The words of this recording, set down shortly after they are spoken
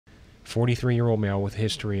43-year-old male with a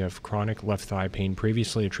history of chronic left thigh pain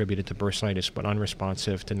previously attributed to bursitis but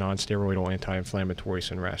unresponsive to non-steroidal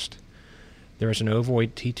anti-inflammatories and rest. There is an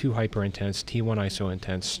ovoid T2 hyperintense, T1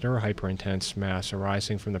 isointense, SNR hyperintense mass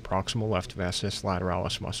arising from the proximal left vastus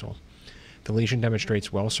lateralis muscle. The lesion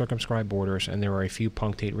demonstrates well-circumscribed borders, and there are a few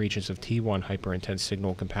punctate regions of T1 hyperintense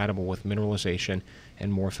signal compatible with mineralization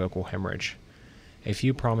and more focal hemorrhage. A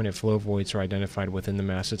few prominent flow voids are identified within the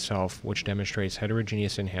mass itself, which demonstrates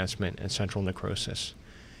heterogeneous enhancement and central necrosis.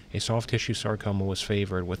 A soft tissue sarcoma was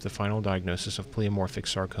favored with the final diagnosis of pleomorphic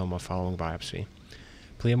sarcoma following biopsy.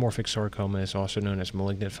 Pleomorphic sarcoma is also known as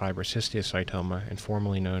malignant fibrous histiocytoma and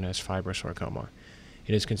formerly known as fibrosarcoma.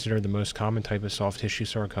 It is considered the most common type of soft tissue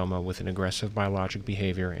sarcoma with an aggressive biologic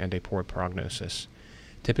behavior and a poor prognosis.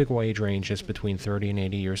 Typical age range is between 30 and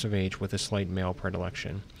 80 years of age with a slight male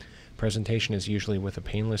predilection. Presentation is usually with a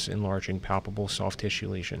painless, enlarging, palpable soft tissue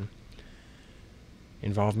lesion.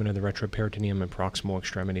 Involvement of the retroperitoneum and proximal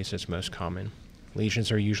extremities is most common.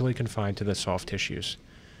 Lesions are usually confined to the soft tissues.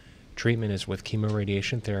 Treatment is with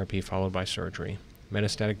chemoradiation therapy followed by surgery.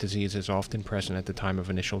 Metastatic disease is often present at the time of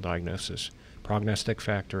initial diagnosis. Prognostic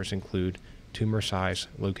factors include tumor size,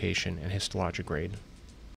 location, and histologic grade.